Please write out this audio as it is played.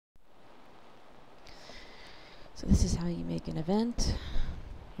So this is how you make an event.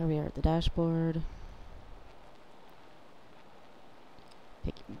 Here we are at the dashboard.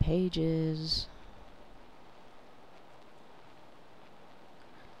 Picking pages.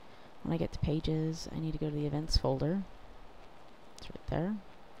 When I get to pages, I need to go to the events folder. It's right there.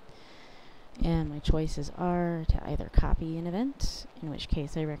 And my choices are to either copy an event, in which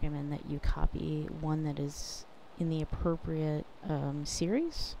case I recommend that you copy one that is in the appropriate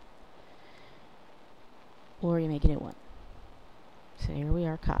series, or you make a new one. So here we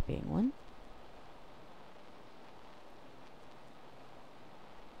are copying one.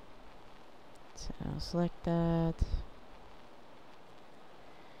 So select that,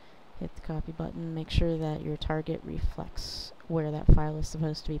 hit the copy button, make sure that your target reflects where that file is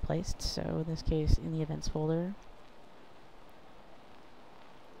supposed to be placed. So in this case, in the events folder.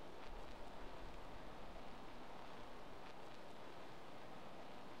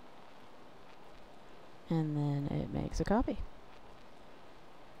 And then it makes a copy.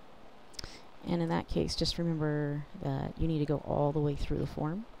 And in that case, just remember that you need to go all the way through the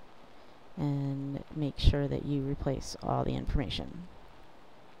form and make sure that you replace all the information.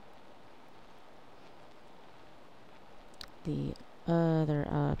 The other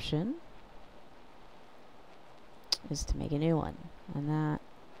option is to make a new one, and that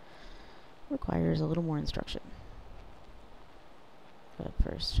requires a little more instruction. But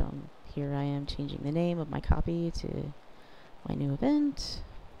first, here I am changing the name of my copy to my new event.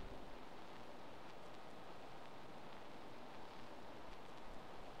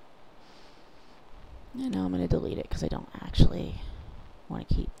 And now I'm going to delete it because I don't actually want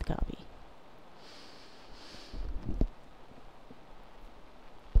to keep the copy.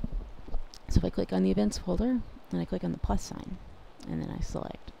 So if I click on the events folder, and I click on the plus sign, and then I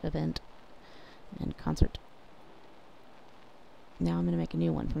select event and concert. Now I'm going to make a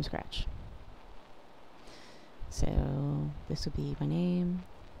new one from scratch. So this will be my name.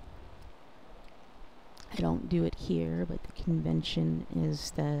 I don't do it here, but the convention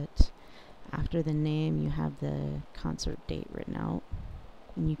is that after the name you have the concert date written out,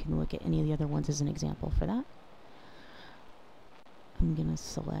 and you can look at any of the other ones as an example for that. I'm going to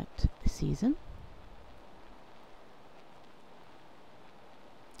select the season.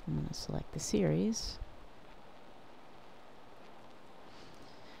 I'm going to select the series.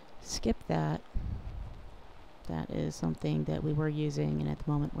 Skip that. That is something that we were using and at the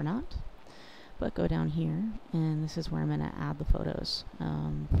moment we're not. But go down here, and this is where I'm going to add the photos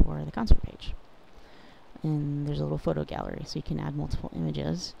for the concert page. And there's a little photo gallery, so you can add multiple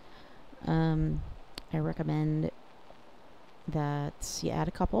images. I recommend that you add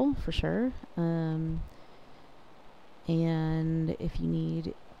a couple for sure. And if you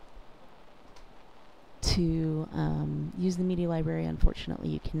need to use the media library, unfortunately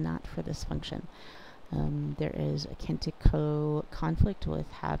you cannot for this function. There is a Kentico conflict with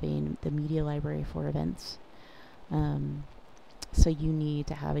having the media library for events. So you need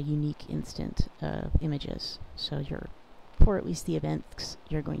to have a unique instant of images. So for at least the events,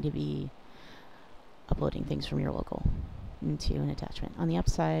 you're going to be uploading things from your local into an attachment. On the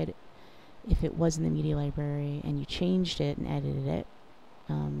upside, if it was in the media library and you changed it and edited it,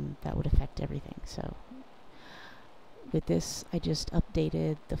 that would affect everything. So with this, I just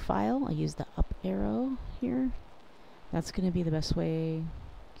updated the file. I used the up arrow here. That's going to be the best way.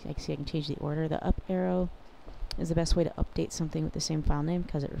 I can change the order. The up arrow is the best way to update something with the same file name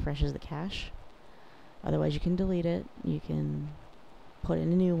because it refreshes the cache. Otherwise, you can delete it. You can put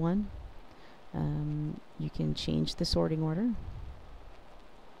in a new one. You can change the sorting order.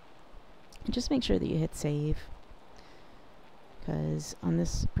 And just make sure that you hit save, because on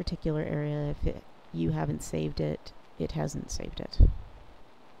this particular area, if you haven't saved it, it hasn't saved it.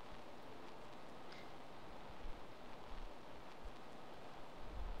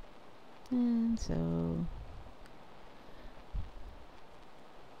 And so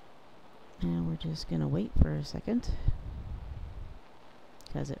now we're just going to wait for a second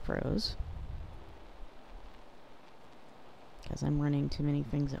because it froze. Because I'm running too many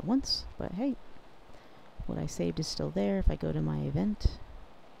things at once, but hey, what I saved is still there. If I go to my event,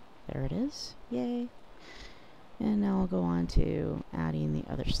 there it is. Yay! And now I'll go on to adding the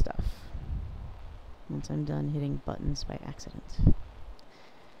other stuff once I'm done hitting buttons by accident.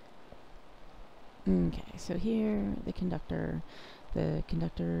 Okay, so here the conductor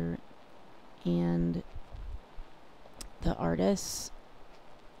and the artists.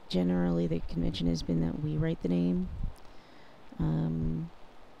 Generally, the convention has been that we write the name.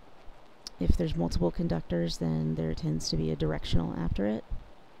 If there's multiple conductors, then there tends to be a directional after it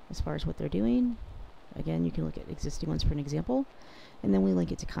as far as what they're doing. Again, you can look at existing ones for an example, and then we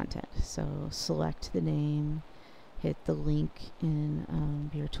link it to content. So select the name, hit the link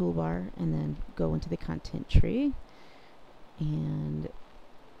in your toolbar, and then go into the content tree and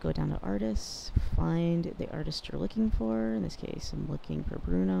go down to artists, find the artist you're looking for. In this case, I'm looking for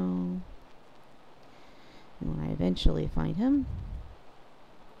Bruno. And when I eventually find him,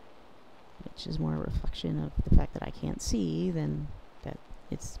 which is more a reflection of the fact that I can't see than that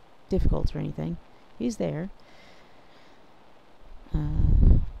it's difficult or anything, he's there.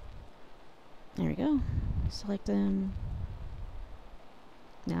 There we go. Select him.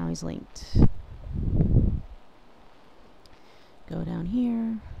 Now he's linked. Go down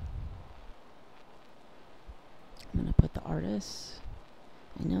here. I'm going to put the artist.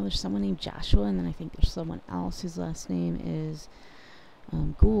 I know there's someone named Joshua, and then I think there's someone else whose last name is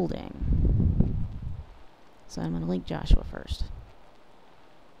Goulding. So I'm going to link Joshua first.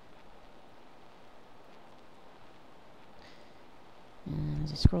 And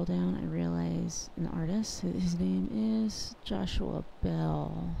as I scroll down, I realize an artist, his name is Joshua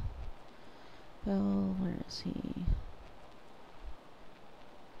Bell. Bell, where is he?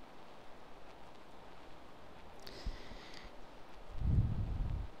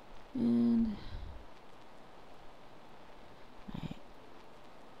 And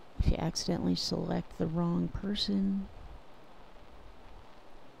if you accidentally select the wrong person,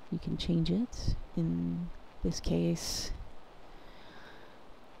 you can change it. In this case,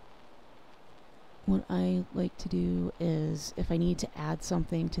 what I like to do is, if I need to add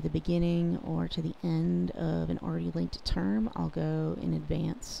something to the beginning or to the end of an already linked term, I'll go in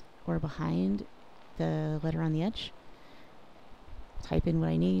advance or behind the letter on the edge, type in what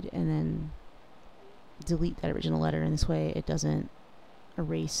I need, and then delete that original letter. In this way, it doesn't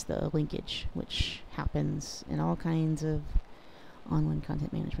erase the linkage, which happens in all kinds of online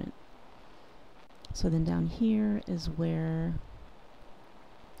content management. So then down here is where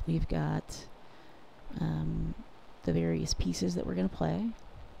we've got the various pieces that we're going to play.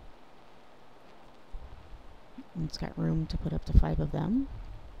 And it's got room to put up to 5 of them.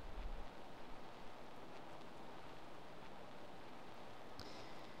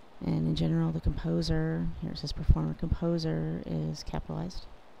 And in general, the composer, here it says performer composer, is capitalized.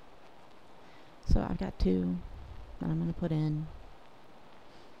 So I've got 2 that I'm going to put in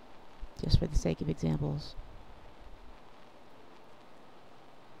just for the sake of examples.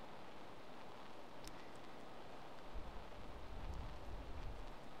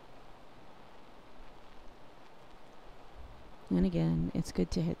 And again, it's good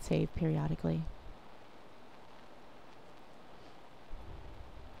to hit save periodically.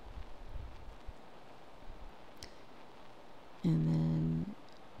 And then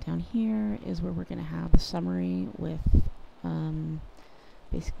down here is where we're going to have the summary with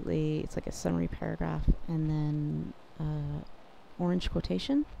basically it's like a summary paragraph and then orange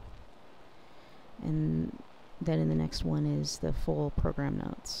quotation. And then in the next one is the full program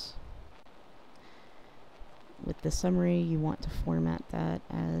notes. With the summary, you want to format that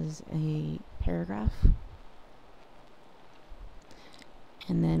as a paragraph.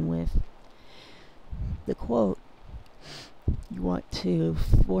 And then with the quote, you want to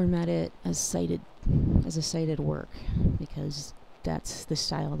format it as a cited work, because that's the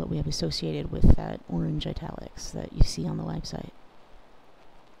style that we have associated with that orange italics that you see on the website.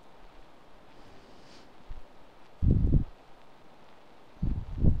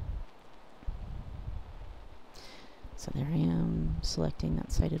 So there I am, selecting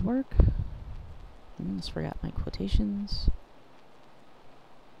that cited work. Almost forgot my quotations.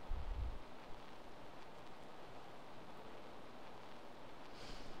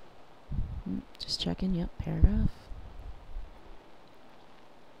 Just checking, yep, paragraph.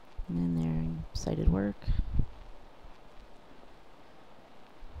 And then there, cited work.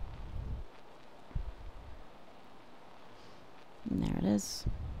 And there it is.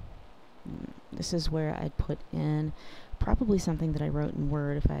 This is where I'd put in probably something that I wrote in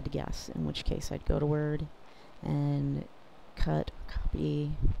Word if I had to guess, in which case I'd go to Word and cut or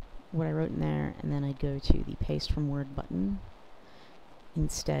copy what I wrote in there, and then I'd go to the paste from Word button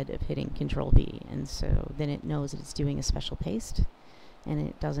instead of hitting Control V, and so then it knows that it's doing a special paste and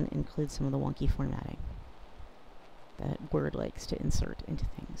it doesn't include some of the wonky formatting that Word likes to insert into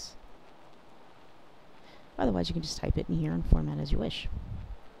things. Otherwise, you can just type it in here and format as you wish.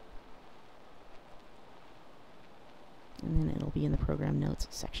 And then it'll be in the program notes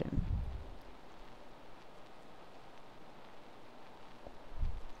section.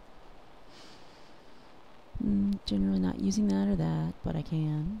 Generally not using that or that, but I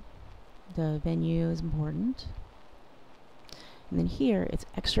can. The venue is important. And then here, it's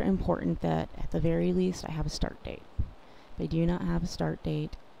extra important that at the very least I have a start date. If I do not have a start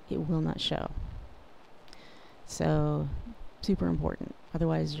date, it will not show. So, super important.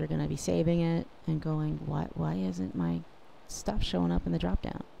 Otherwise, you're going to be saving it and going, why isn't my stuff showing up in the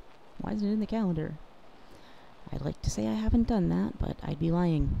drop-down? Why isn't it in the calendar? I'd like to say I haven't done that, but I'd be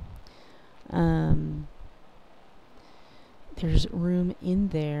lying. There's room in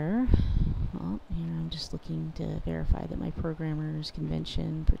there. Oh, here I'm just looking to verify that my programmer's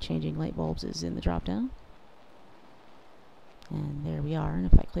convention for changing light bulbs is in the drop-down. And there we are. And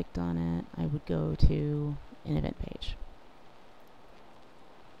if I clicked on it, I would go to an event page.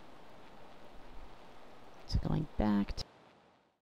 So going back